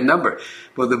disagree with that number.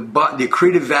 Well, the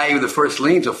accretive value of the first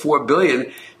liens are $4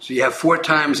 billion, so you have 4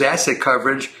 times asset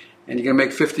coverage, and you're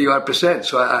going to make 50-odd%.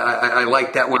 So I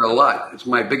like that one a lot. It's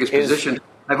my biggest position.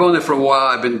 I've owned it for a while.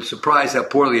 I've been surprised how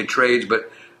poorly it trades,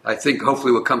 but I think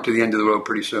hopefully we'll come to the end of the road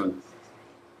pretty soon.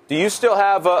 Do you still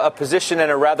have a position,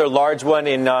 and a rather large one,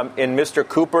 in Mr.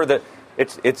 Cooper? That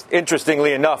it's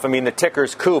interestingly enough, I mean, the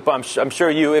ticker's Coop. I'm sure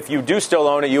if you do still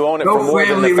own it, you own it for more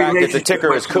than the fact that the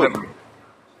ticker is Coop.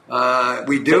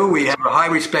 We do. We have a high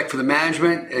respect for the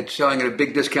management. It's selling at a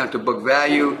big discount to book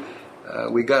value.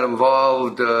 We got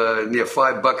involved near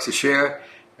 $5 a share,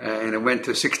 and it went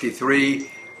to 63.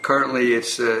 Currently,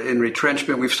 it's in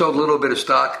retrenchment. We've sold a little bit of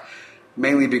stock,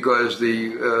 mainly because the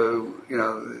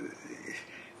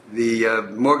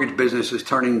mortgage business is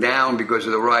turning down because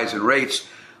of the rise in rates.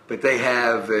 But they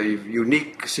have a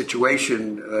unique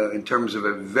situation in terms of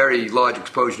a very large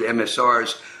exposure to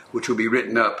MSRs, which will be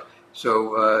written up.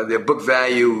 So their book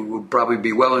value will probably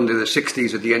be well into the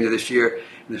 60s at the end of this year,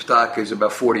 and the stock is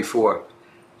about 44.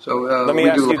 So let me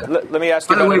ask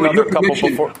you about another couple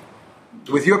before.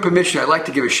 With your permission, I'd like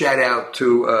to give a shout out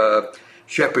to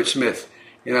Shepard Smith.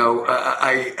 You know,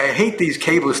 I hate these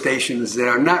cable stations that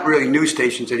are not really news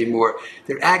stations anymore.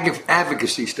 They're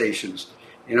advocacy stations.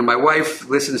 You know, my wife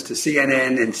listens to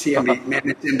CNN and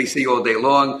NBC all day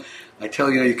long. I tell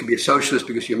you, you can be a socialist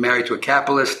because you're married to a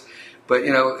capitalist. But,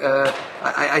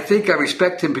 I think I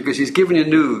respect him because he's giving you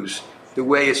news the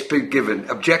way it's been given,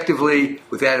 objectively,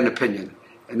 without an opinion.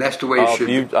 And that's the way it should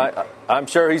be. I'm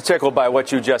sure he's tickled by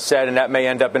what you just said, and that may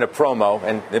end up in a promo.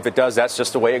 And if it does, that's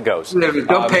just the way it goes.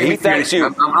 Don't pay me. He thanks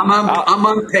you. I'm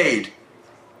unpaid.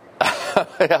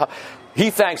 He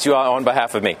thanks you on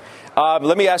behalf of me.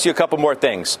 Let me ask you a couple more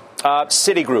things.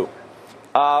 Citigroup.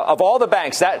 Of all the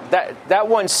banks, that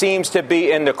one seems to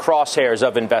be in the crosshairs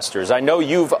of investors. I know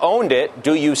you've owned it.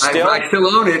 Do you still? I still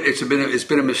own it. It's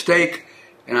been a mistake,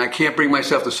 and I can't bring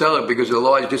myself to sell it because of the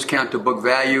large discount to book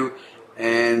value,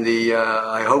 and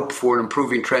I hope for an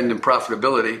improving trend in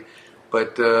profitability.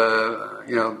 But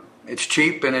it's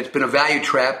cheap, and it's been a value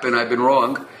trap, and I've been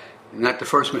wrong. Not the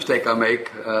first mistake I've made,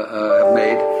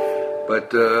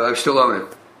 but I still own it.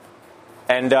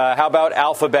 And how about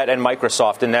Alphabet and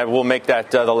Microsoft? And we'll make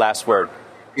that the last word.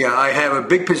 Yeah, I have a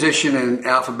big position in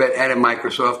Alphabet and in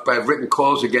Microsoft, but I've written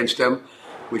calls against them,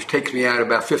 which takes me out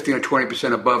about 15 or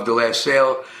 20% above the last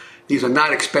sale. These are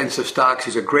not expensive stocks.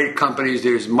 These are great companies.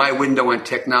 There's my window on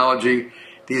technology.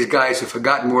 These guys have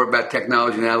forgotten more about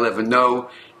technology than I'll ever know,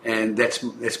 and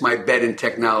that's my bet in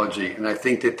technology. And I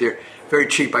think that they're very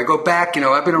cheap. I go back,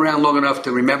 I've been around long enough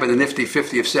to remember the Nifty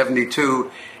 50 of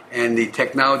 72 and the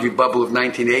technology bubble of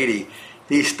 1980.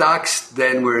 These stocks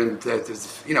then were,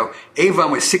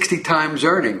 Avon was 60 times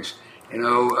earnings.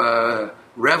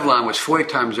 Revlon was 40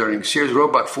 times earnings. Sears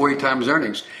Roebuck, 40 times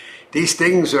earnings. These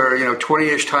things are,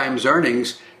 20-ish times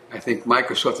earnings. I think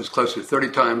Microsoft is closer to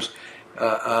 30 times.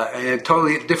 And a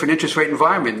totally different interest rate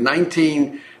environment.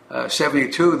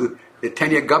 1972, the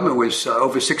 10-year government was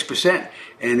over 6%.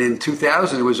 And in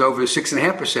 2000, it was over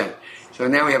 6.5%. So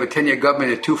now we have a 10-year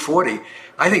government at 240.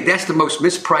 I think that's the most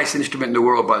mispriced instrument in the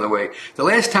world, by the way. The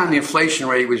last time the inflation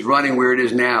rate was running where it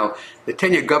is now, the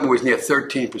 10-year government was near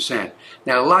 13%.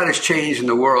 Now, a lot has changed in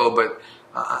the world, but,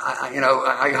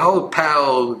 I hold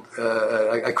Powell,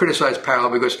 I criticize Powell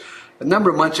because a number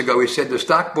of months ago he said the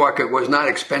stock market was not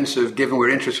expensive given where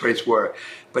interest rates were.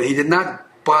 But he did not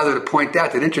bother to point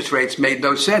out that interest rates made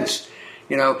no sense.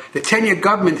 The 10-year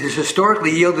government has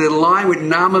historically yielded in line with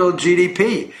nominal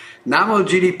GDP. Nominal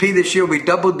GDP this year will be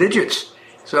double digits.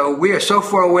 So we are so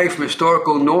far away from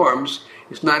historical norms,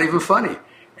 it's not even funny.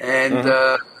 And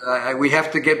we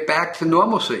have to get back to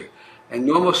normalcy. And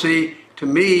normalcy, to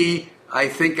me, I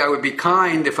think I would be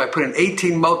kind if I put an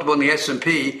 18 multiple in the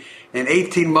S&P, and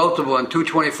 18 multiple on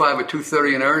 225 or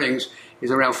 230 in earnings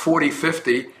is around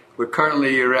 40.50. We're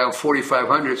currently around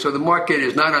 4,500. So the market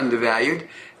is not undervalued.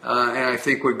 And I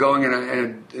think we're going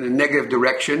in a negative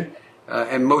direction.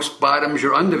 And most bottoms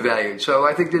are undervalued. So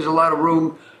I think there's a lot of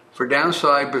room for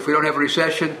downside. But if we don't have a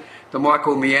recession, the market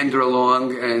will meander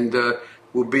along and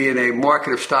we'll be in a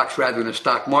market of stocks rather than a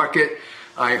stock market.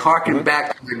 I hearken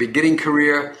back to my beginning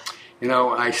career.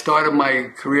 I started my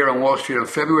career on Wall Street on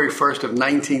February 1st of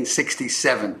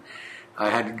 1967. I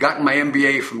had gotten my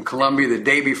MBA from Columbia the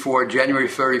day before, January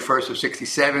 31st of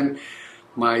 67.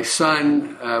 My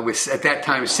son was at that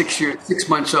time 6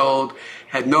 months old,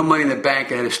 had no money in the bank,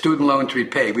 and had a student loan to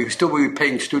repay. We still were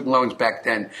paying student loans back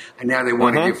then, and now they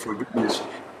want to give forgiveness.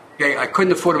 Okay, I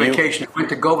couldn't afford a vacation. I went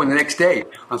to Goldman the next day.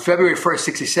 On February 1st,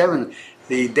 67,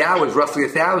 the Dow was roughly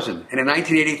 1,000, and in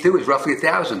 1982 it was roughly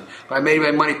 1,000. But I made my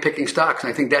money picking stocks,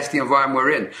 and I think that's the environment we're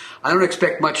in. I don't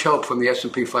expect much help from the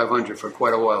S&P 500 for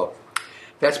quite a while.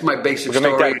 That's my basic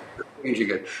story.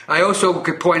 I also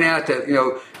could point out that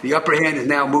the upper hand is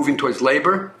now moving towards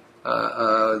labor.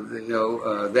 That is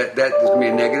going to be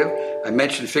a negative. I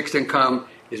mentioned fixed income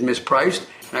is mispriced,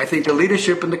 and I think the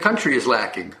leadership in the country is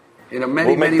lacking in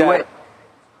many ways.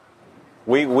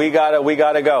 We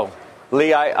gotta go.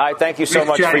 Lee, I thank you so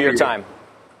much for your time.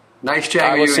 Nice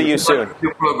chatting with you. We'll see you soon.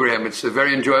 Your program. It's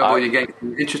very enjoyable. You're getting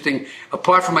interesting.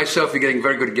 Apart from myself, you're getting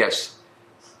very good guests.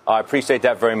 I appreciate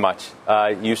that very much.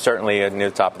 You certainly are near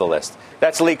the top of the list.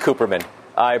 That's Lee Cooperman.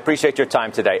 I appreciate your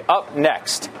time today. Up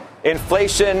next,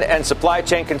 inflation and supply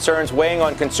chain concerns weighing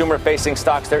on consumer-facing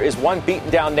stocks. There is one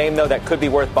beaten-down name, though, that could be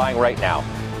worth buying right now.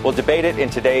 We'll debate it in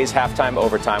today's Halftime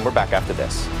Overtime. We're back after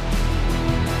this.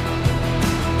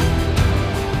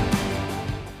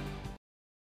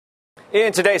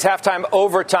 In today's Halftime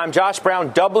Overtime, Josh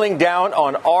Brown doubling down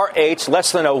on RH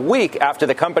less than a week after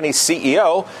the company's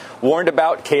CEO warned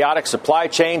about chaotic supply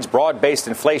chains, broad-based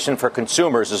inflation for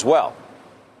consumers as well.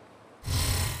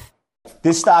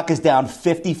 This stock is down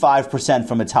 55%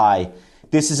 from its high.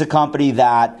 This is a company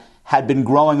that had been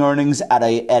growing earnings at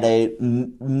a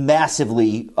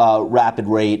massively rapid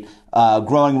rate,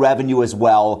 growing revenue as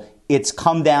well. It's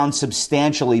come down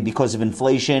substantially because of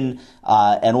inflation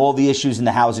and all the issues in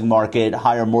the housing market,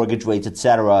 higher mortgage rates, et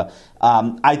cetera.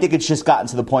 I think it's just gotten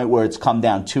to the point where it's come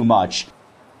down too much.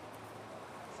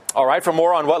 All right, for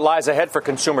more on what lies ahead for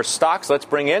consumer stocks, let's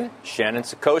bring in Shannon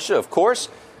Saccocia, of course,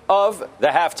 of the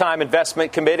Halftime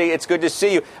Investment Committee. It's good to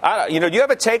see you. Do you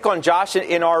have a take on Josh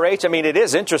in RH? I mean, it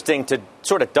is interesting to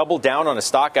sort of double down on a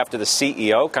stock after the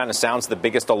CEO. Kind of sounds the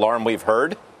biggest alarm we've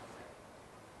heard.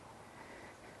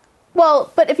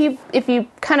 Well, but if you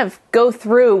kind of go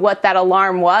through what that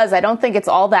alarm was, I don't think it's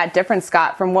all that different,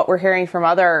 Scott, from what we're hearing from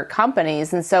other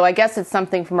companies. And so I guess it's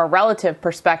something from a relative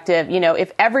perspective.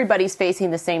 If everybody's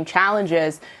facing the same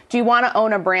challenges, do you want to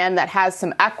own a brand that has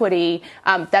some equity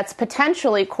that's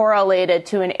potentially correlated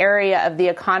to an area of the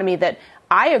economy that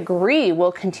I agree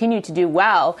will continue to do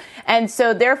well? And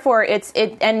so therefore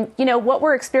what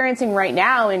we're experiencing right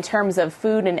now in terms of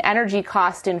food and energy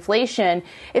cost inflation,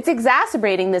 it's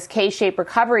exacerbating this K-shaped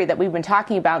recovery that we've been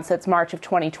talking about since March of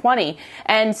 2020.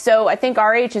 And so I think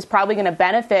RH is probably going to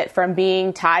benefit from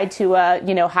being tied to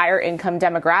a, higher income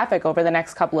demographic over the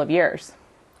next couple of years.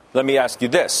 Let me ask you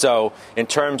this. So in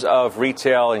terms of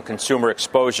retail and consumer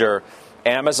exposure,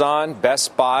 Amazon,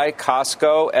 Best Buy,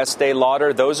 Costco, Estee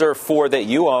Lauder, those are 4 that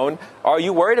you own. Are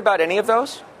you worried about any of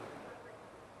those?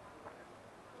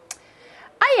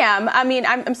 I am. I mean,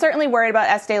 I'm certainly worried about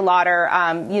Estee Lauder.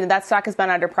 That stock has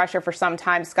been under pressure for some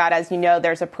time, Scott. As you know,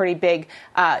 there's a pretty big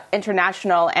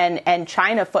international and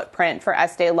China footprint for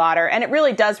Estee Lauder, and it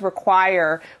really does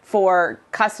require for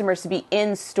customers to be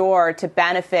in store to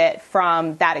benefit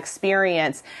from that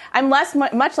experience. I'm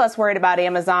much less worried about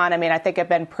Amazon. I mean, I think I've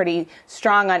been pretty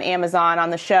strong on Amazon on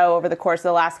the show over the course of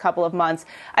the last couple of months.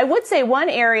 I would say one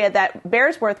area that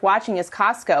bears worth watching is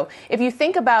Costco. If you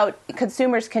think about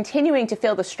consumers continuing to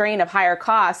feel the strain of higher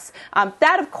costs,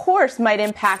 that of course might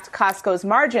impact Costco's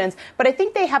margins, but I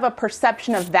think they have a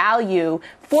perception of value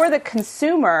for the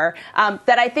consumer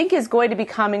that I think is going to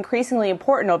become increasingly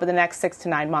important over the next 6 to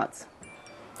 9 months.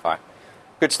 All right.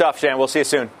 Good stuff, Shannon. We'll see you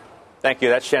soon. Thank you.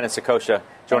 That's Shannon Sakosha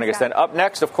joining us then. Up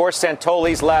next, of course,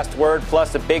 Santoli's last word,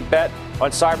 plus a big bet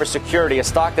on cybersecurity, a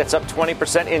stock that's up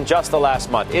 20% in just the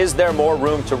last month. Is there more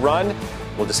room to run?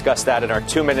 We'll discuss that in our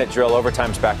 2-minute drill.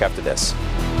 Overtime's back after this.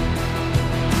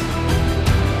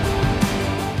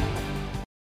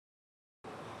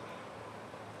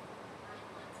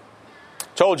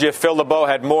 Told you if Phil LeBeau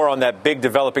had more on that big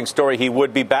developing story, he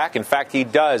would be back. In fact, he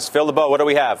does. Phil LeBeau, what do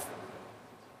we have?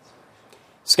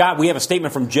 Scott, we have a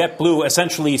statement from JetBlue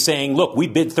essentially saying, look, we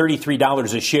bid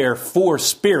 $33 a share for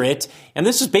Spirit. And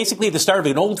this is basically the start of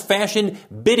an old-fashioned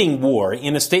bidding war.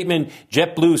 In a statement,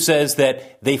 JetBlue says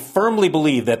that they firmly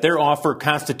believe that their offer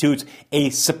constitutes a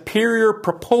superior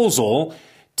proposal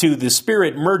to the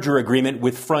Spirit merger agreement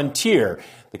with Frontier.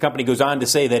 The company goes on to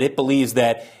say that it believes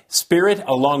that Spirit,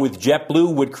 along with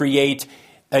JetBlue, would create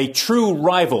a true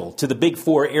rival to the big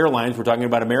 4 airlines. We're talking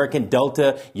about American,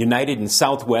 Delta, United, and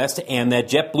Southwest, and that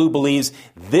JetBlue believes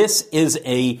this is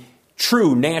a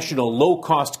true national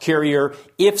low-cost carrier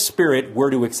if Spirit were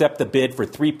to accept the bid for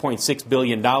 $3.6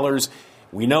 billion.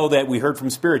 We know that we heard from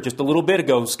Spirit just a little bit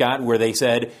ago, Scott, where they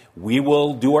said, we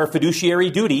will do our fiduciary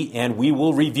duty and we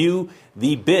will review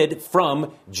the bid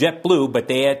from JetBlue, but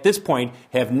they at this point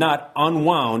have not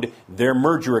unwound their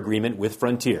merger agreement with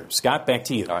Frontier. Scott, back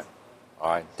to you. All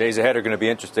right. Days ahead are going to be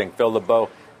interesting. Phil LeBeau,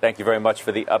 thank you very much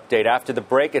for the update. After the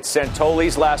break, it's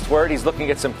Santoli's last word. He's looking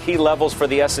at some key levels for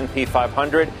the S&P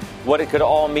 500, what it could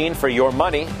all mean for your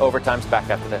money. Overtime's back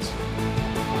after this.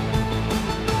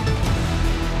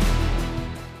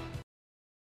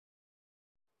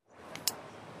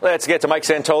 Let's get to Mike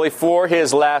Santoli for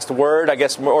his last word, I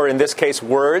guess, or in this case,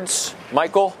 words.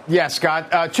 Michael? Yeah,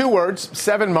 Scott. 2 words,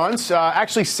 7 months.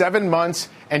 Actually, 7 months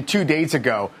and 2 days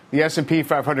ago, the S&P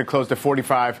 500 closed at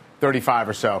 45.35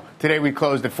 or so. Today, we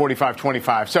closed at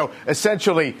 45.25. So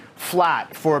essentially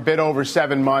flat for a bit over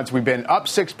 7 months. We've been up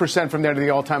 6% from there to the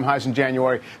all-time highs in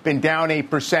January, been down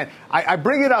 8%. I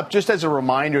bring it up just as a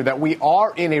reminder that we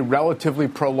are in a relatively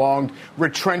prolonged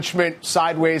retrenchment,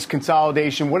 sideways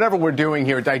consolidation, whatever we're doing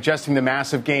here, digesting the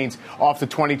massive gains off the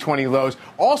 2020 lows.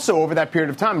 Also, over that period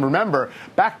of time, remember,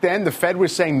 back then, the Fed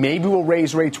was saying maybe we'll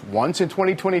raise rates once in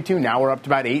 2022. Now we're up to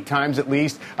about 8 times at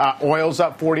least. Oil's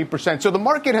up 40%. So the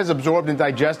market has absorbed and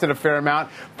digested a fair amount.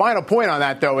 Final point on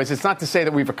that, though, is it's not to say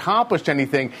that we've accomplished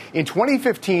anything. In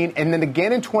 2015 and then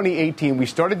again in 2018, we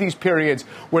started these periods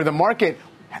where the market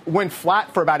went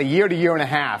flat for about a year to year and a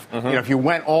half, if you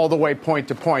went all the way point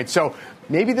to point. So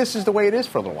maybe this is the way it is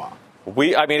for a little while.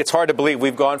 It's hard to believe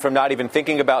we've gone from not even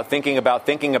thinking about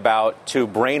to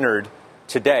Brainard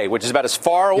today, which is about as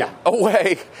far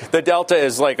away. The delta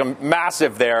is like a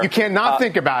massive there. You cannot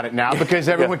think about it now because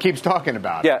everyone keeps talking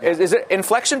about it. Is it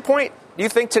inflection point, do you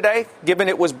think, today, given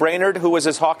it was Brainard who was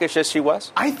as hawkish as she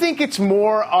was? I think it's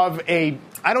more of I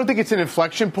don't think it's an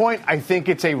inflection point. I think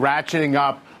it's a ratcheting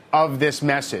up of this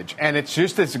message. And it's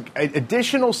just this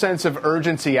additional sense of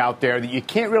urgency out there that you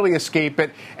can't really escape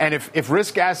it. And if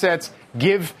risk assets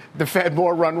give the Fed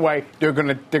more runway, they're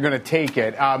going to take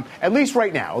it, at least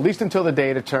right now, at least until the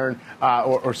data turn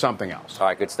or something else. All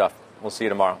right, good stuff. We'll see you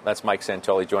tomorrow. That's Mike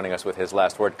Santoli joining us with his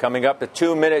last word. Coming up, the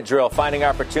 2-minute drill, finding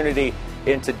opportunity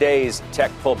in today's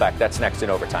tech pullback. That's next in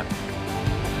Overtime.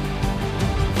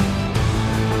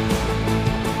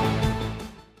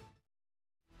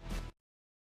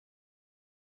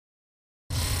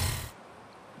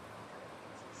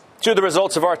 To the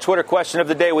results of our Twitter question of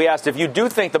the day, we asked if you do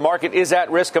think the market is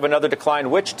at risk of another decline,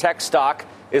 which tech stock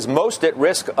is most at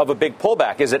risk of a big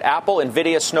pullback? Is it Apple,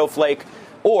 Nvidia, Snowflake,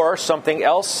 or something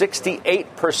else?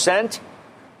 68%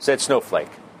 said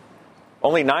Snowflake.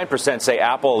 Only 9% say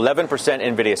Apple, 11%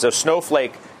 Nvidia. So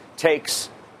Snowflake takes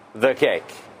the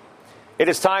cake. It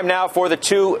is time now for the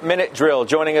 2-minute drill.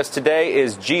 Joining us today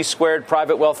is G Squared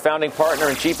Private Wealth founding partner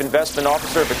and chief investment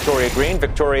officer Victoria Green.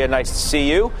 Victoria, nice to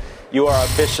see you. You are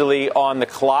officially on the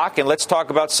clock, and let's talk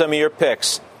about some of your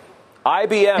picks.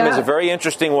 IBM is a very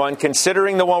interesting one,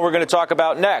 considering the one we're going to talk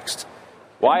about next.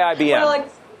 Why IBM? Well,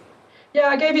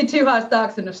 I gave you 2 hot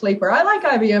stocks and a sleeper. I like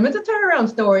IBM. It's a turnaround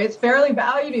story. It's fairly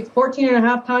valued. It's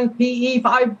 14.5 times PE,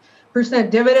 5%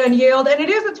 dividend yield, and it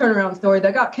is a turnaround story.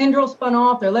 They got Kyndryl spun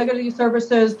off, their legacy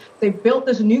services. They built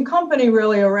this new company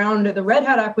really around the Red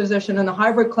Hat acquisition and the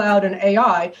hybrid cloud and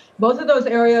AI. Both of those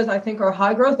areas, I think, are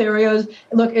high growth areas.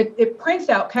 Look, it prints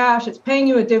out cash. It's paying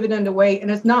you a dividend to wait, and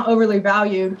it's not overly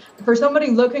valued. For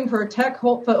somebody looking for a tech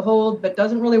foothold but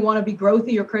doesn't really want to be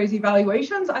growthy or crazy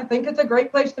valuations, I think it's a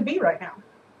great place to be right now.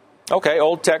 Okay,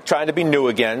 old tech trying to be new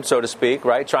again, so to speak,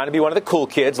 right? Trying to be one of the cool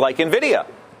kids like NVIDIA,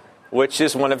 which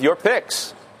is one of your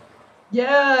picks.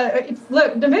 Yeah,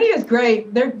 look, NVIDIA is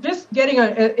great. They're just getting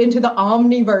into the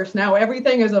omniverse now.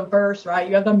 Everything is a verse, right?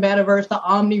 You have the metaverse, the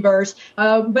omniverse,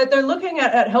 but they're looking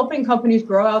at helping companies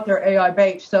grow out their AI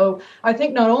base. So I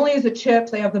think not only is it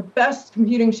chips, they have the best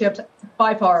computing chips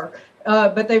by far,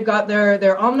 but they've got their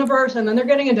omniverse, and then they're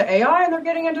getting into AI, and they're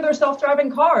getting into their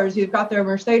self-driving cars. You've got their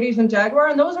Mercedes and Jaguar,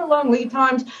 and those are long lead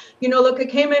times. You know, look, it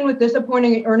came in with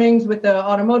disappointing earnings with the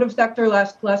automotive sector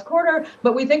last quarter,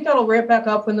 but we think that'll ramp back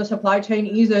up when the supply chain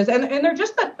eases. And they're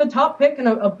just the top pick in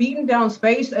a beaten down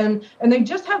space, and they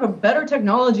just have a better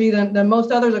technology than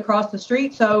most others across the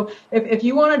street. So if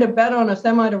you wanted to bet on a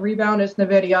semi to rebound, it's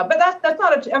NVIDIA. But that's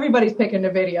not everybody's picking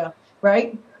NVIDIA,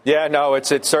 right? Yeah, no,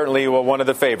 it's certainly one of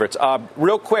the favorites.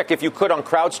 Real quick, if you could, on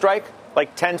CrowdStrike,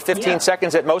 like 10, 15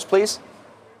 seconds at most, please.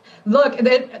 Look,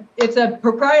 it's a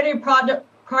proprietary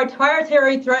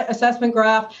threat assessment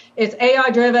graph. It's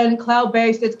AI-driven,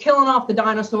 cloud-based. It's killing off the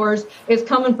dinosaurs. It's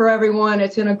coming for everyone.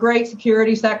 It's in a great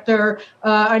security sector.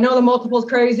 I know the multiple's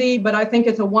crazy, but I think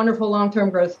it's a wonderful long-term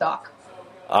growth stock.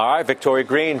 All right, Victoria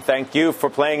Green, thank you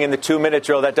for playing in the 2-minute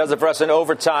drill. That does it for us in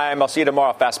Overtime. I'll see you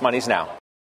tomorrow. Fast Money's now.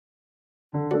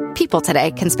 People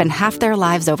today can spend half their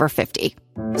lives over 50.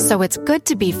 So it's good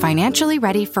to be financially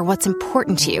ready for what's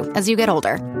important to you as you get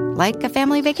older, like a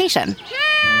family vacation.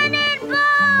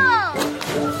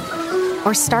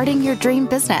 Or starting your dream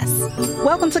business.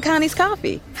 Welcome to Connie's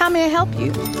Coffee. How may I help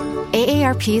you?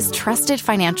 AARP's trusted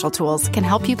financial tools can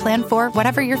help you plan for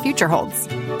whatever your future holds.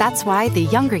 That's why the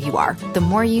younger you are, the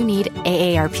more you need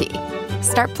AARP.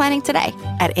 Start planning today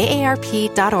at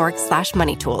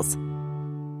aarp.org/moneytools.